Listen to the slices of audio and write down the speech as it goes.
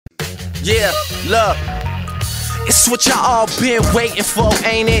Yeah, look. It's what y'all all been waiting for,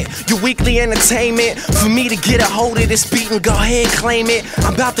 ain't it? Your weekly entertainment. For me to get a hold of this beat and go ahead claim it.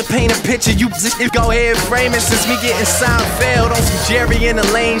 I'm about to paint a picture, you just go ahead frame it. Since me getting Seinfeld on some Jerry in the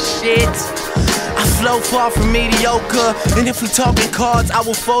Lane shit, I flow far from mediocre. And if we talking cards, I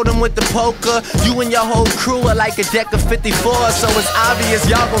will fold them with the poker. You and your whole crew are like a deck of 54, so it's obvious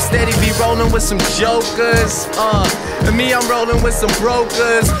y'all gon' steady be rolling with some jokers. And me, I'm rolling with some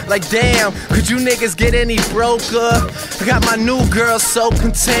brokers. Like damn, could you niggas get any broker? I got my new girl so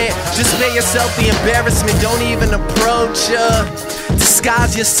content. Just spare yourself the embarrassment, don't even approach her.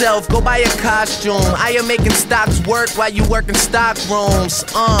 Disguise yourself, go buy a costume. I am making stocks work while you working stock rooms.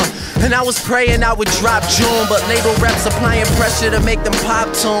 And I was praying I would drop June, but label reps applying pressure to make them pop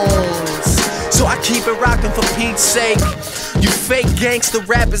tunes. So I keep it rockin' for Pete's sake. You fake gangsta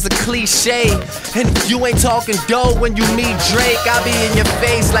rap is a cliche. And if you ain't talking dough when you meet Drake, I'll be in your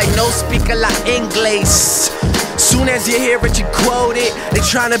face like no speaker la English. Soon as you hear it, you quote it. They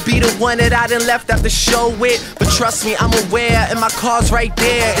tryna be the one that I done left out the show with. But trust me, I'm aware, and my car's right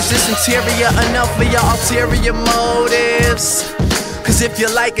there. Is this interior enough for your ulterior motives? Cause if you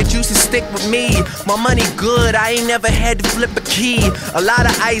like it, you should stick with me. My money good, I ain't never had to flip a key. A lot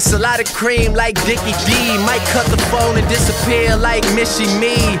of ice, a lot of cream like Dickie D. Might cut the phone and disappear like Missy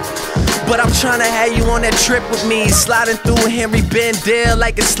Me. But I'm tryna have you on that trip with me, sliding through Henry Bendel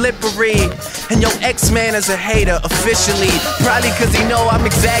like it's slippery. And your ex-man is a hater, officially. Probably cause he know I'm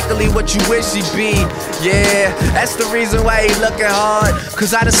exactly what you wish he'd be. Yeah, that's the reason why he looking hard.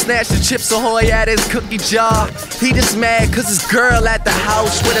 Cause I done snatched the Chips Ahoy out his cookie jar. He just mad cause his girl at the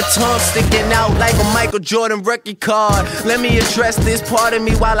house with her tongue sticking out like a Michael Jordan rookie card. Let me address this part of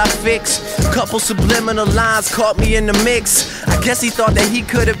me while I fix. Couple subliminal lines caught me in the mix. I guess he thought that he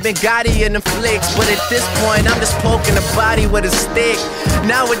could have been Gotti in the flicks, but at this point I'm just poking the body with a stick.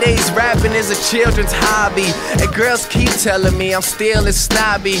 Nowadays rapping is a children's hobby, and girls keep telling me I'm still as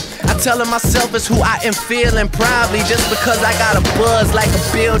snobby. I tell them myself is who I am feeling, probably just because I got a buzz like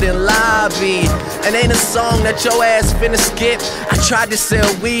a building lobby. And ain't a song that your ass finna skip. I tried to sell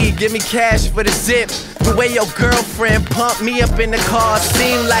weed, give me cash for the zip. The way your girlfriend pumped me up in the car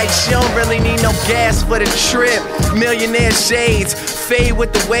seemed like she don't really need no gas for the trip. Millionaire shades, fade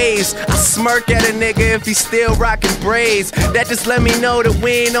with the waves. I smirk at a nigga if he still rockin' braids. That just let me know that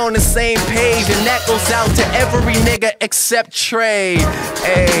we ain't on the same page. And that goes out to every nigga except Trey.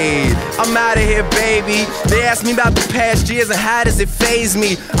 Ayy, I'm outta here, baby. They asked me about the past years and how does it faze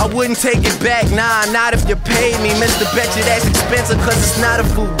me. I wouldn't take it back, nah, not if you paid me. Mr. Betcha, that's expensive cause it's not a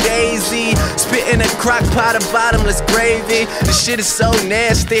fugazi. Spittin' a crock pot of bottomless gravy. The shit is so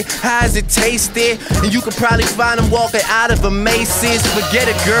nasty, how is it tasted? And you could probably find them walking out of a Macy's. Forget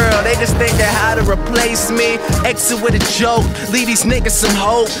it, girl, they just thinking how to replace me. Exit with a joke, leave these niggas some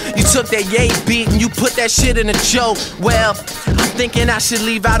hope. You took that yay beat and you put that shit in a joke. Well, I'm thinking I should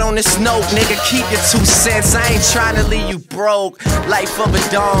leave out on this note. Nigga, keep your 2 cents, I ain't trying to leave you broke. Life of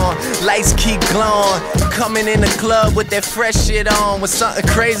a dawn, lights keep glowing. Coming in the club with that fresh shit on, with something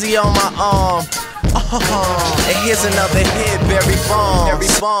crazy on my arm. And here's another hit, Barry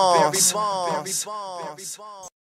Bonds.